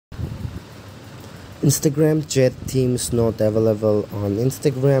Instagram chat themes not available on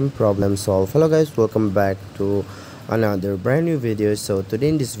Instagram, problem solved. Hello guys, welcome back to another brand new video. So today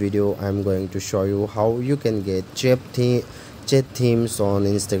in this video I'm going to show you how you can get chat themes on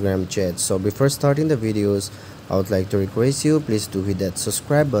Instagram chat. So before starting the videos, I would like to request you please do hit that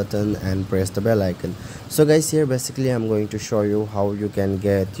subscribe button and press the bell icon. So guys, here basically I'm going to show you how you can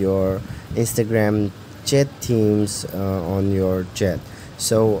get your Instagram chat themes on your chat.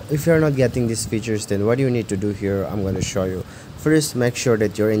 So if you're not getting these features, then what you need to do here, I'm going to show you. First, make sure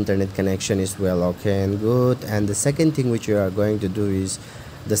that your internet connection is well okay and good. And the second thing which you are going to do is,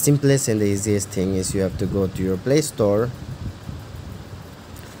 the simplest and the easiest thing is, you have to go to your Play Store,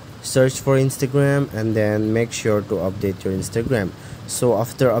 search for Instagram, and then make sure to update your Instagram. So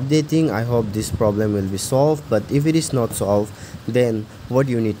after updating, I hope this problem will be solved. But if it is not solved, then what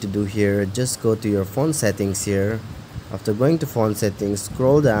you need to do here, just go to your phone settings here. After going to phone settings,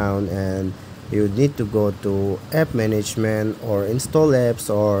 scroll down and you need to go to app management or install apps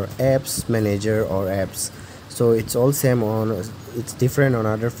or apps manager or apps. So it's all same on, it's different on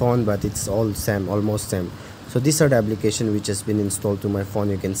other phone, but it's all same, almost same. So these are the application which has been installed to my phone.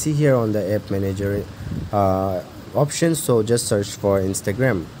 You can see here on the app manager options. So just search for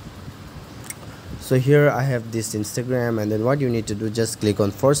Instagram. So here I have this Instagram, and then what you need to do, just click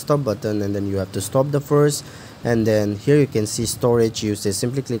on force stop button, and then you have to stop the first. And then here you can see storage usage.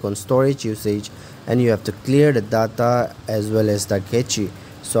 Simply click on storage usage and you have to clear the data as well as the cache.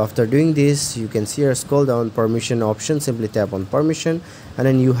 So after doing this, you can see here, scroll down permission option, simply tap on permission, and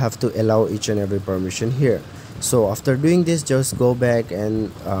then you have to allow each and every permission here. So after doing this, just go back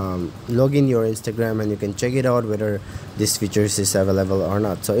and log in your Instagram, and you can check it out whether this features is available or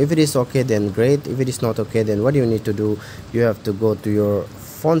not. So if it is okay, then great. If it is not okay, then what you need to do, you have to go to your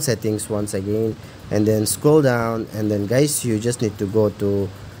phone settings once again, and then scroll down, and then guys, you just need to go to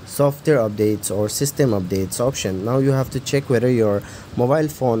software updates or system updates option. Now you have to check whether your mobile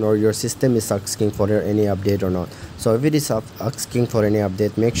phone or your system is asking for any update or not. So if it is asking for any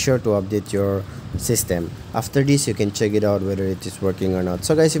update, make sure to update your system. After this, you can check it out whether it is working or not.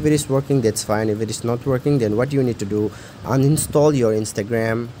 So guys, if it is working, that's fine. If it is not working, then what you need to do, uninstall your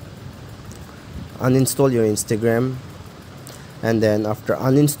Instagram, and then after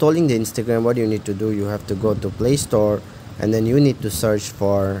uninstalling the Instagram, what you need to do, you have to go to Play Store, and then you need to search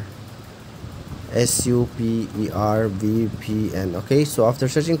for SUPER VPN. Okay, so after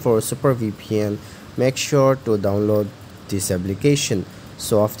searching for Super VPN, make sure to download this application.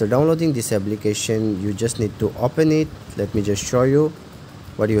 So after downloading this application, you just need to open it. Let me just show you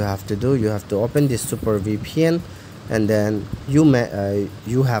what you have to do. You have to open this Super VPN, and then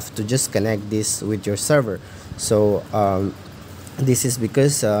you have to just connect this with your server. So this is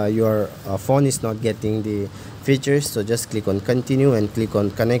because your phone is not getting the features. So just click on continue and click on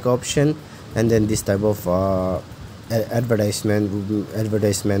connect option, and then this type of advertisement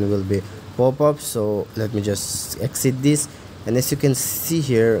will be pop up. So let me just exit this, and as you can see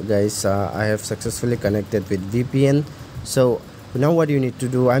here guys, I have successfully connected with VPN. So now what you need to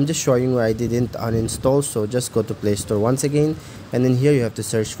do, I'm just showing you I didn't uninstall. So just go to Play Store once again, and then here you have to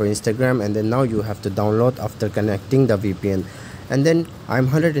search for Instagram, and then now you have to download after connecting the VPN. And then I'm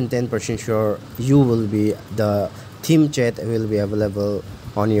 110% sure the theme chat will be available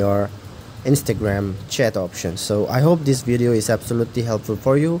on your Instagram chat option. So I hope this video is absolutely helpful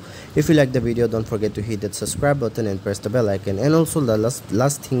for you. If you like the video, don't forget to hit that subscribe button and press the bell icon. And also the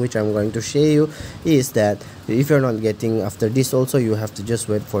last thing which I'm going to share you is that if you're not getting after this also, you have to just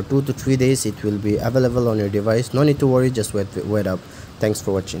wait for 2 to 3 days. It will be available on your device. No need to worry, just wait up. Thanks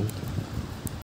for watching.